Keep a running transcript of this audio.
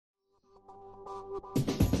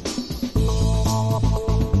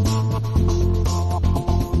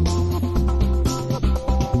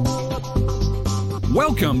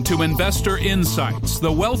Welcome to Investor Insights,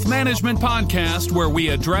 the wealth management podcast where we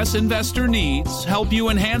address investor needs, help you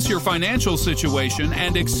enhance your financial situation,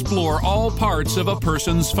 and explore all parts of a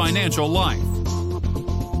person's financial life.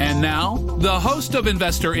 And now, the host of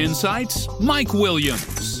Investor Insights, Mike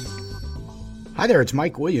Williams. Hi there, it's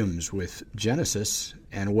Mike Williams with Genesis,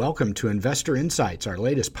 and welcome to Investor Insights, our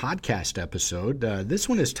latest podcast episode. This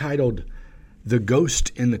one is titled The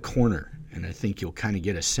Ghost in the Corner. And I think you'll kind of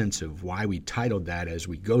get a sense of why we titled that as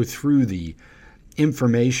we go through the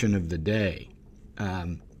information of the day.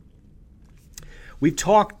 We've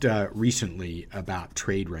talked recently about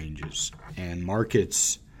trade ranges, and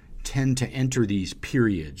markets tend to enter these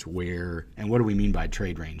periods where, and what do we mean by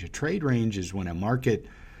trade range? A trade range is when a market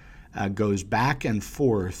goes back and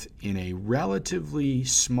forth in a relatively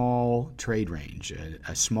small trade range,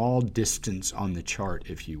 a small distance on the chart,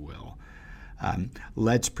 if you will.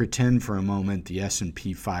 Let's pretend for a moment the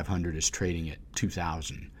S&P 500 is trading at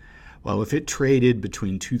 2,000. Well, if it traded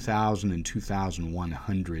between 2,000 and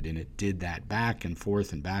 2,100 and it did that back and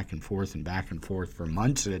forth and back and forth and back and forth for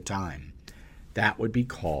months at a time, that would be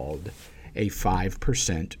called a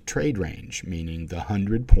 5% trade range, meaning the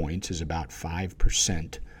 100 points is about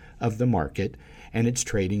 5% of the market, and it's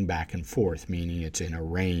trading back and forth, meaning it's in a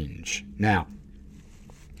range. Now,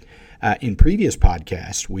 in previous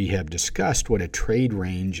podcasts, we have discussed what a trade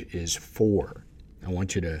range is for. I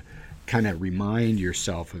want you to kind of remind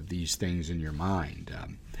yourself of these things in your mind.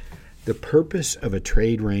 The purpose of a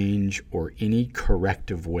trade range or any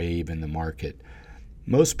corrective wave in the market,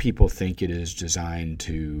 most people think it is designed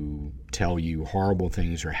to tell you horrible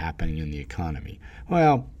things are happening in the economy.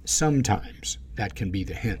 Well, sometimes that can be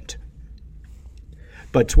the hint.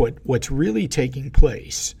 But what's really taking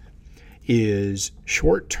place is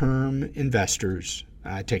short-term investors,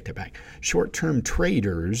 I take that back, short-term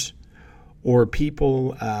traders, or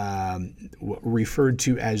people referred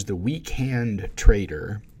to as the weak hand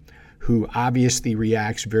trader, who obviously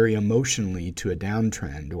reacts very emotionally to a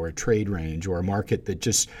downtrend or a trade range or a market that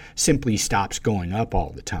just simply stops going up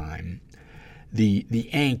all the time. The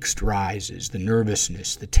angst rises, the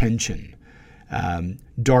nervousness, the tension.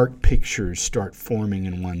 Dark pictures start forming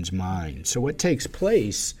in one's mind. So what takes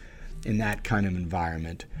place in that kind of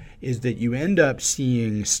environment is that you end up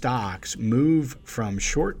seeing stocks move from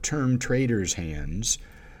short-term traders' hands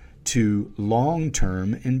to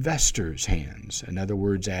long-term investors' hands. In other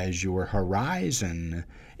words, as your horizon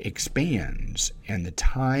expands and the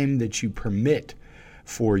time that you permit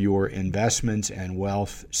for your investments and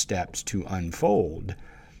wealth steps to unfold,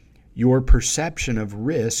 your perception of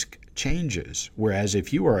risk changes. Whereas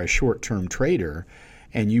if you are a short-term trader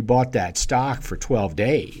and you bought that stock for 12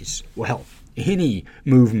 days, well, any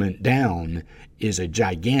movement down is a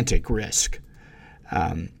gigantic risk.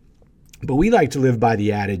 But we like to live by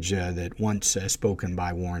the adage that once spoken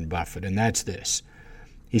by Warren Buffett, and that's this.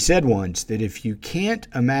 He said once that if you can't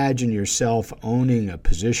imagine yourself owning a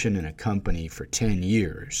position in a company for 10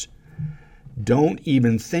 years, don't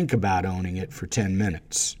even think about owning it for 10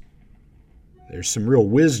 minutes. There's some real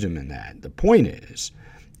wisdom in that. The point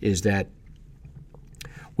is that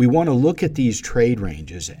we want to look at these trade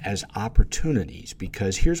ranges as opportunities,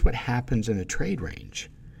 because here's what happens in a trade range.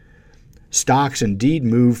 Stocks indeed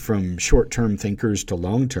move from short-term thinkers to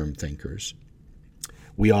long-term thinkers.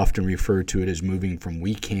 We often refer to it as moving from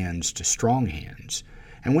weak hands to strong hands.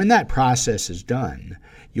 And when that process is done,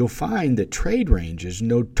 you'll find that trade ranges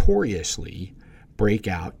notoriously break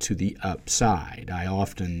out to the upside. I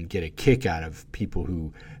often get a kick out of people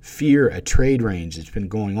who fear a trade range that's been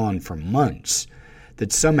going on for months,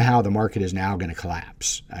 that somehow the market is now going to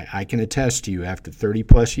collapse. I can attest to you, after 30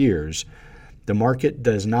 plus years, the market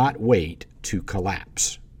does not wait to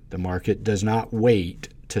collapse. The market does not wait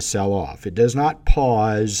to sell off. It does not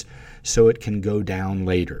pause so it can go down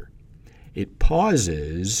later. It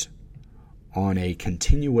pauses on a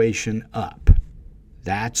continuation up.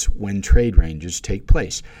 That's when trade ranges take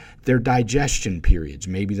place. They're digestion periods.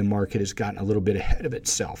 Maybe the market has gotten a little bit ahead of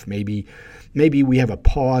itself. Maybe we have a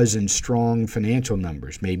pause in strong financial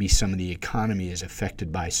numbers. Maybe some of the economy is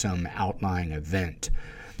affected by some outlying event.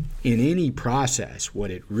 In any process, what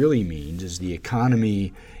it really means is the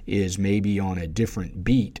economy is maybe on a different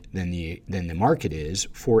beat than the market is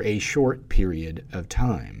for a short period of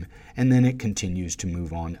time, and then it continues to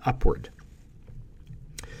move on upward.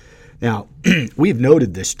 Now, we've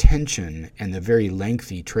noted this tension and the very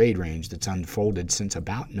lengthy trade range that's unfolded since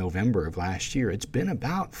about November of last year. It's been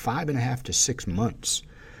about 5.5 to 6 months.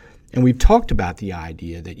 And we've talked about the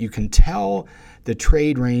idea that you can tell the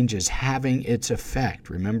trade range is having its effect.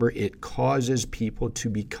 Remember, it causes people to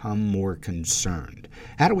become more concerned.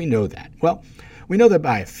 How do we know that? Well, we know that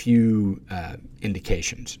by a few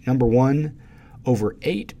indications. Number one, over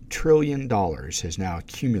 $8 trillion has now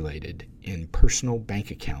accumulated in personal bank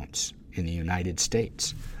accounts in the United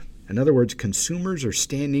States. In other words, consumers are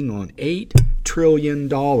standing on $8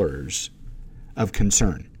 trillion of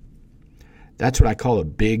concern. That's what I call a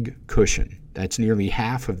big cushion. That's nearly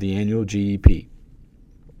half of the annual GDP.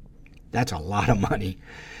 That's a lot of money.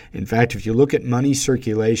 In fact, if you look at money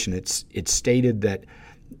circulation, it's stated that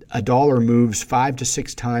a dollar moves 5 to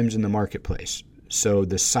 6 times in the marketplace. So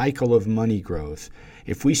the cycle of money growth,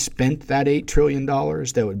 if we spent that $8 trillion,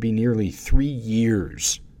 that would be nearly 3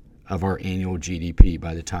 years of our annual GDP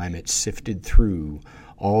by the time it's sifted through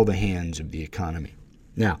all the hands of the economy.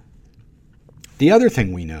 Now, the other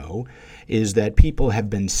thing we know is that people have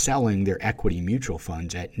been selling their equity mutual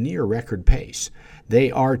funds at near record pace.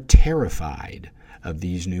 They are terrified of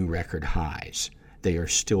these new record highs. They are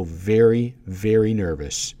still very, very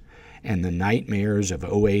nervous. And the nightmares of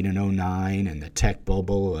 08 and 09 and the tech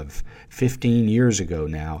bubble of 15 years ago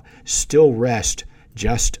now still rest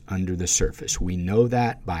just under the surface. We know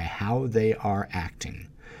that by how they are acting.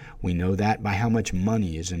 We know that by how much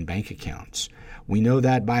money is in bank accounts. We know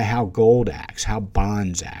that by how gold acts, how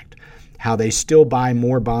bonds act, how they still buy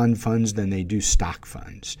more bond funds than they do stock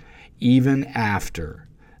funds, even after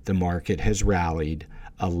the market has rallied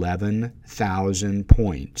 11,000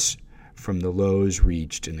 points from the lows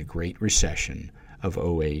reached in the Great Recession of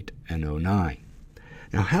 08 and 09.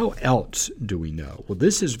 Now, how else do we know? Well,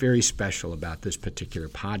 this is very special about this particular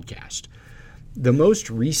podcast. The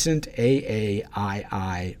most recent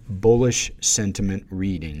AAII bullish sentiment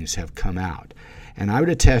readings have come out. And I would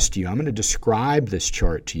attest to you, I'm going to describe this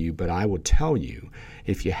chart to you, but I will tell you,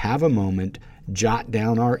 if you have a moment, jot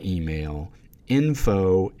down our email,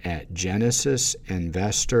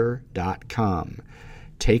 info@genesisinvestor.com.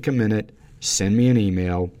 Take a minute, send me an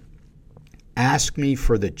email, ask me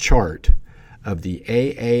for the chart of the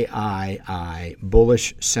AAII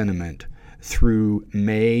bullish sentiment through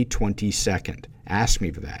May 22nd. Ask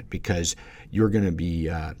me for that because you're going to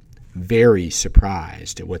be very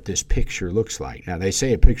surprised at what this picture looks like. Now, they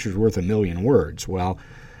say a picture's worth a million words. Well,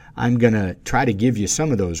 I'm going to try to give you some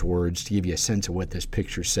of those words to give you a sense of what this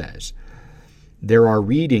picture says. There are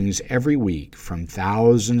readings every week from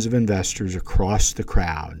thousands of investors across the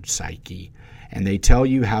crowd psyche, and they tell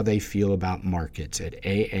you how they feel about markets at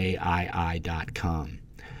AAII.com.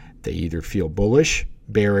 They either feel bullish,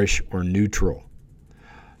 bearish, or neutral.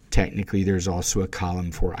 Technically, there's also a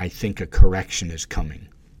column for I think a correction is coming.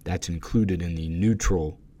 That's included in the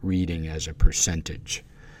neutral reading as a percentage.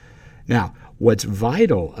 Now, what's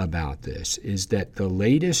vital about this is that the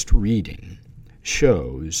latest reading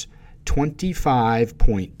shows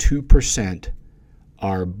 25.2%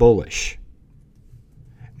 are bullish,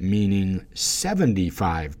 meaning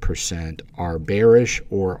 75% are bearish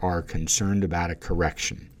or are concerned about a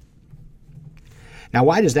correction. Now,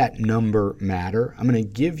 why does that number matter? I'm going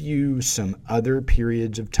to give you some other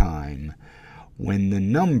periods of time when the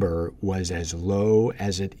number was as low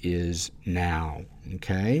as it is now,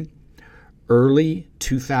 okay? Early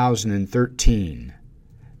 2013,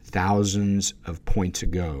 thousands of points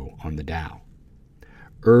ago on the Dow.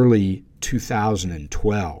 Early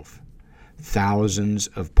 2012, thousands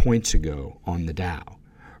of points ago on the Dow.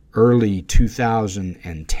 Early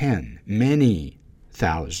 2010, many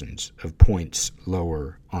thousands of points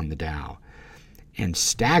lower on the Dow. And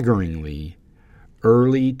staggeringly,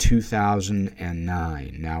 early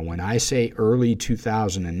 2009. Now, when I say early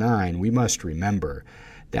 2009, we must remember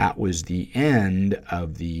that was the end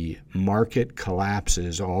of the market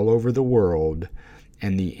collapses all over the world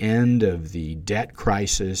and the end of the debt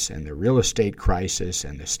crisis and the real estate crisis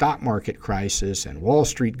and the stock market crisis and Wall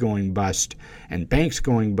Street going bust and banks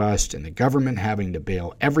going bust and the government having to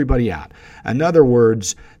bail everybody out. In other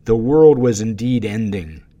words, the world was indeed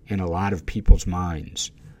ending in a lot of people's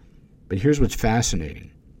minds. But here's what's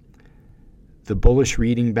fascinating. The bullish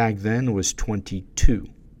reading back then was 22,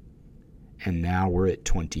 and now we're at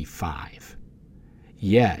 25.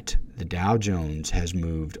 Yet, the Dow Jones has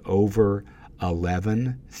moved over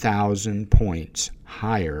 11,000 points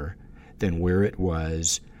higher than where it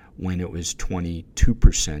was when it was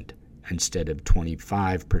 22% instead of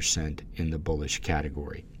 25% in the bullish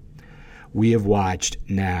category. We have watched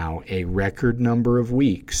now a record number of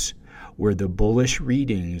weeks where the bullish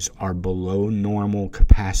readings are below normal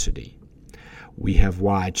capacity. We have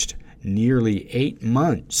watched nearly 8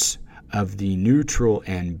 months of the neutral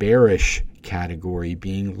and bearish category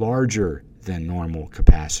being larger than normal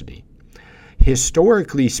capacity.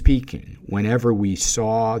 Historically speaking, whenever we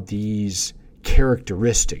saw these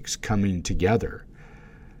characteristics coming together,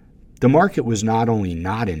 the market was not only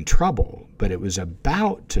not in trouble, but it was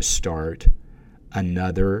about to start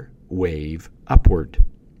another wave upward.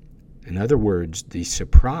 In other words, the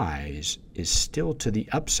surprise is still to the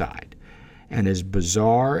upside. And as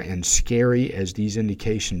bizarre and scary as these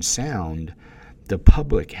indications sound, the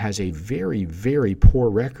public has a very, very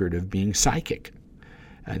poor record of being psychic.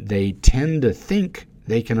 They tend to think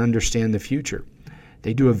they can understand the future.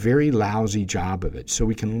 They do a very lousy job of it, so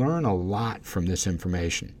we can learn a lot from this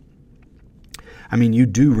information. I mean, you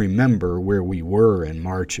do remember where we were in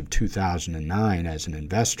March of 2009 as an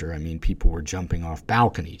investor. I mean, people were jumping off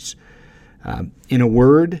balconies. In a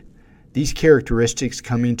word, these characteristics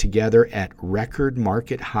coming together at record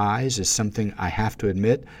market highs is something I have to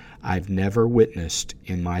admit I've never witnessed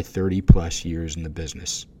in my 30-plus years in the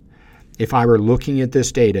business. If I were looking at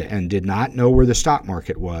this data and did not know where the stock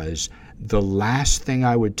market was, the last thing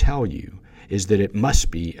I would tell you is that it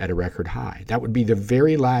must be at a record high. That would be the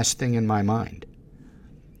very last thing in my mind.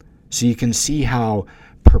 So you can see how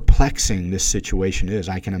perplexing this situation is.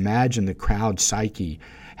 I can imagine the crowd psyche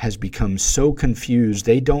has become so confused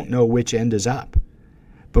they don't know which end is up.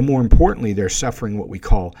 But more importantly, they're suffering what we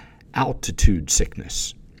call altitude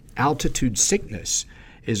sickness. Altitude sickness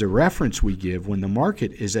is a reference we give when the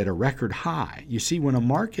market is at a record high. You see, when a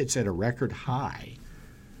market's at a record high,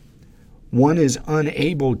 one is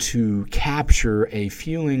unable to capture a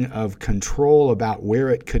feeling of control about where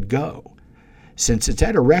it could go. Since it's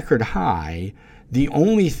at a record high, the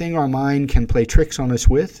only thing our mind can play tricks on us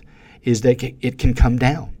with is that it can come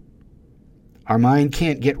down. Our mind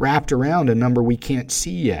can't get wrapped around a number we can't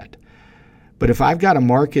see yet. But if I've got a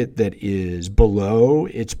market that is below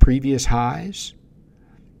its previous highs,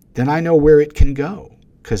 then I know where it can go,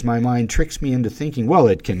 because my mind tricks me into thinking, well,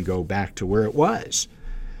 it can go back to where it was.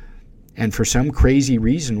 And for some crazy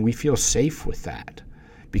reason, we feel safe with that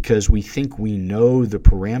because we think we know the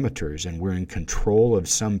parameters and we're in control of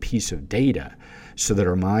some piece of data so that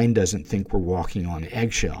our mind doesn't think we're walking on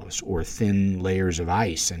eggshells or thin layers of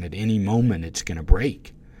ice and at any moment it's going to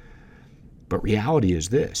break. But reality is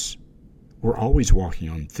this: we're always walking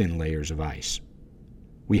on thin layers of ice.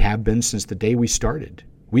 We have been since the day we started.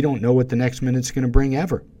 We don't know what the next minute's going to bring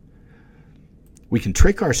ever. We can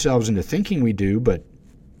trick ourselves into thinking we do, but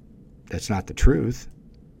that's not the truth.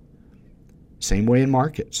 Same way in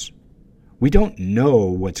markets. We don't know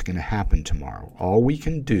what's going to happen tomorrow. All we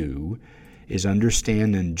can do is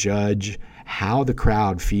understand and judge how the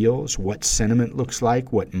crowd feels, what sentiment looks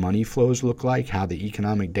like, what money flows look like, how the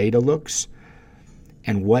economic data looks,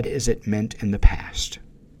 and what has it meant in the past.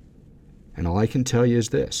 And all I can tell you is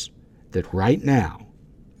this, that right now,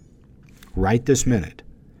 right this minute,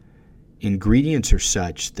 ingredients are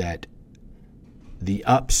such that the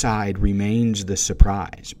upside remains the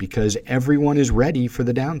surprise because everyone is ready for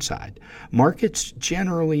the downside. Markets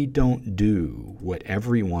generally don't do what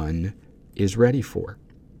everyone is ready for.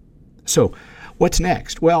 So what's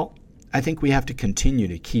next? Well, I think we have to continue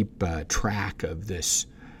to keep track of this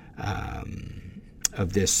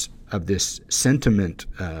sentiment,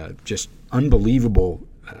 just unbelievable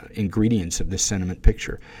ingredients of this sentiment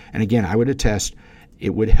picture. And again, I would attest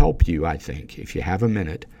it would help you, I think, if you have a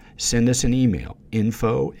minute, send us an email,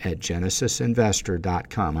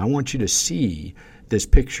 info@genesisinvestor.com. I want you to see this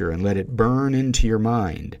picture and let it burn into your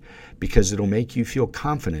mind because it'll make you feel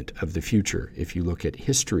confident of the future if you look at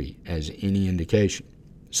history as any indication.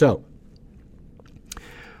 So,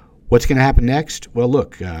 what's going to happen next? Well,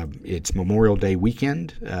 look, it's Memorial Day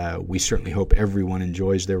weekend. We certainly hope everyone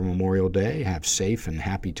enjoys their Memorial Day, have safe and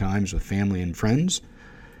happy times with family and friends.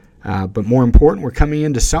 But more important, we're coming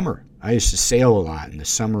into summer. I used to sail a lot, and the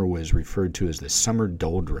summer was referred to as the summer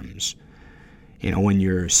doldrums. You know, when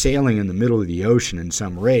you're sailing in the middle of the ocean in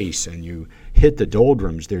some race and you hit the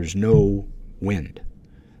doldrums, there's no wind.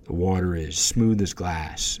 The water is smooth as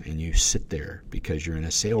glass, and you sit there because you're in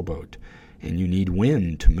a sailboat, and you need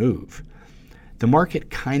wind to move. The market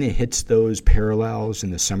kind of hits those parallels in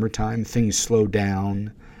the summertime. Things slow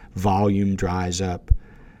down, volume dries up.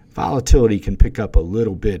 Volatility can pick up a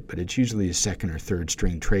little bit, but it's usually the second or third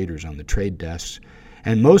string traders on the trade desks.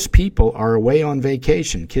 And most people are away on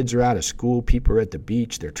vacation. Kids are out of school, people are at the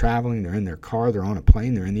beach, they're traveling, they're in their car, they're on a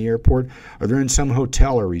plane, they're in the airport, or they're in some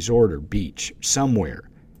hotel or resort or beach somewhere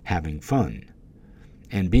having fun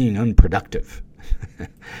and being unproductive.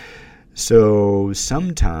 So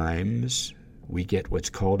sometimes we get what's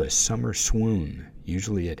called a summer swoon.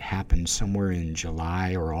 Usually it happens somewhere in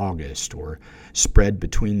July or August or spread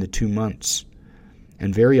between the 2 months.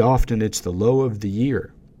 And very often it's the low of the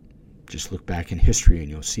year. Just look back in history and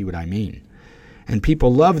you'll see what I mean. And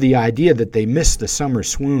people love the idea that they miss the summer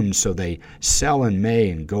swoon, so they sell in May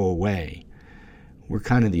and go away. We're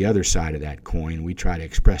kind of the other side of that coin. We try to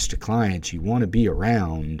express to clients, you want to be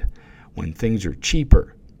around when things are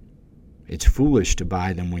cheaper. It's foolish to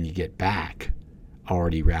buy them when you get back,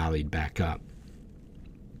 already rallied back up.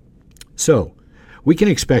 So, we can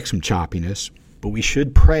expect some choppiness, but we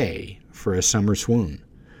should pray for a summer swoon.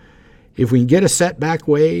 If we can get a setback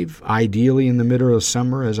wave, ideally in the middle of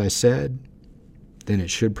summer, as I said, then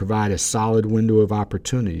it should provide a solid window of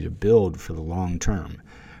opportunity to build for the long term,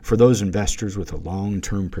 for those investors with a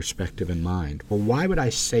long-term perspective in mind. Well, why would I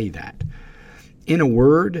say that? In a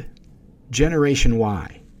word, Generation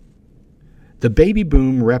Y. The baby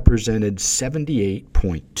boom represented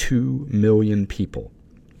 78.2 million people.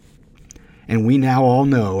 And we now all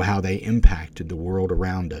know how they impacted the world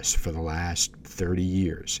around us for the last 30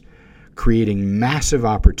 years, creating massive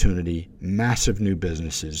opportunity, massive new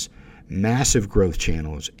businesses, massive growth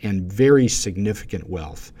channels, and very significant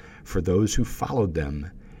wealth for those who followed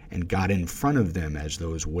them and got in front of them as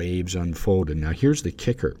those waves unfolded. Now, here's the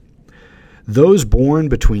kicker. Those born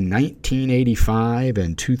between 1985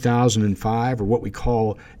 and 2005 are what we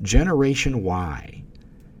call Generation Y.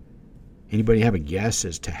 Anybody have a guess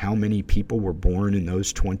as to how many people were born in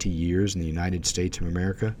those 20 years in the United States of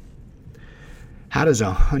America? How does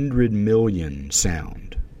 100 million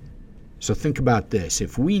sound? So think about this.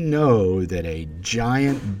 If we know that a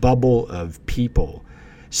giant bubble of people,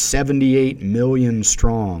 78 million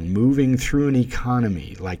strong, moving through an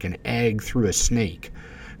economy like an egg through a snake,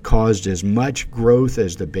 caused as much growth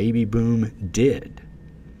as the baby boom did,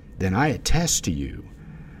 then I attest to you,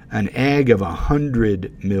 an egg of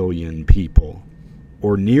 100 million people,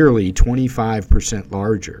 or nearly 25%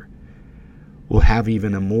 larger, will have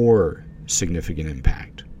even a more significant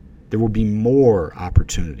impact. There will be more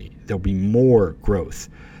opportunity. There'll be more growth.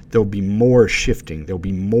 There'll be more shifting. There'll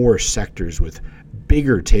be more sectors with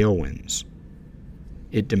bigger tailwinds.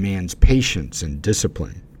 It demands patience and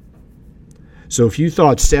discipline. So if you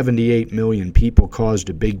thought 78 million people caused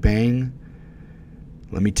a big bang,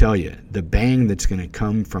 let me tell you, the bang that's going to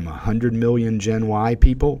come from 100 million Gen Y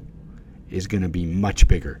people is going to be much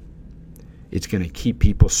bigger. It's going to keep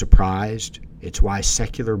people surprised. It's why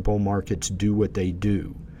secular bull markets do what they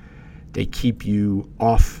do. They keep you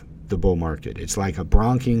off the bull market. It's like a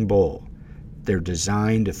bronching bull. They're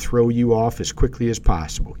designed to throw you off as quickly as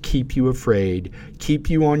possible, keep you afraid, keep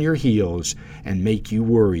you on your heels, and make you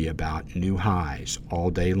worry about new highs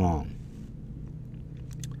all day long.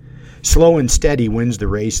 Slow and steady wins the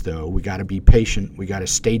race, though. We got to be patient. We got to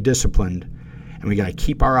stay disciplined. And we got to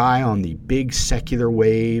keep our eye on the big secular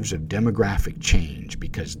waves of demographic change,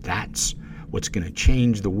 because that's what's going to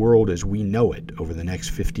change the world as we know it over the next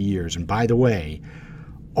 50 years. And by the way,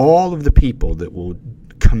 all of the people that will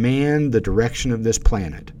command the direction of this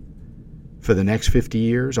planet for the next 50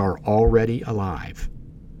 years are already alive.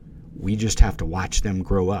 We just have to watch them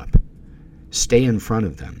grow up. Stay in front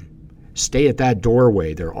of them. Stay at that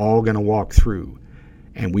doorway they're all going to walk through,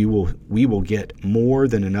 and we will get more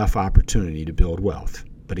than enough opportunity to build wealth.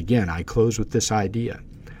 But again, I close with this idea.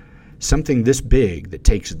 Something this big that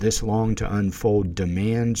takes this long to unfold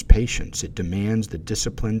demands patience. It demands the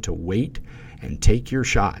discipline to wait and take your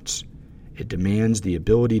shots. It demands the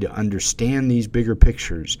ability to understand these bigger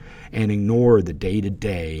pictures and ignore the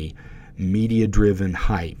day-to-day media-driven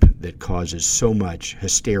hype that causes so much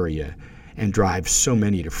hysteria and drives so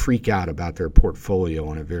many to freak out about their portfolio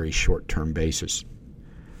on a very short-term basis.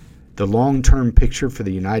 The long-term picture for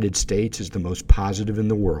the United States is the most positive in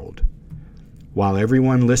the world. While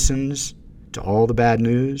everyone listens to all the bad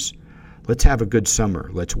news, let's have a good summer.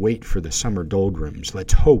 Let's wait for the summer doldrums.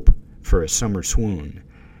 Let's hope for a summer swoon.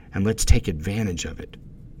 And let's take advantage of it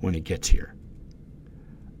when it gets here.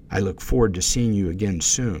 I look forward to seeing you again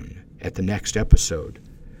soon at the next episode.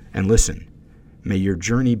 And listen, may your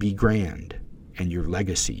journey be grand and your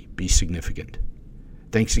legacy be significant.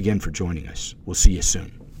 Thanks again for joining us. We'll see you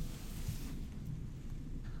soon.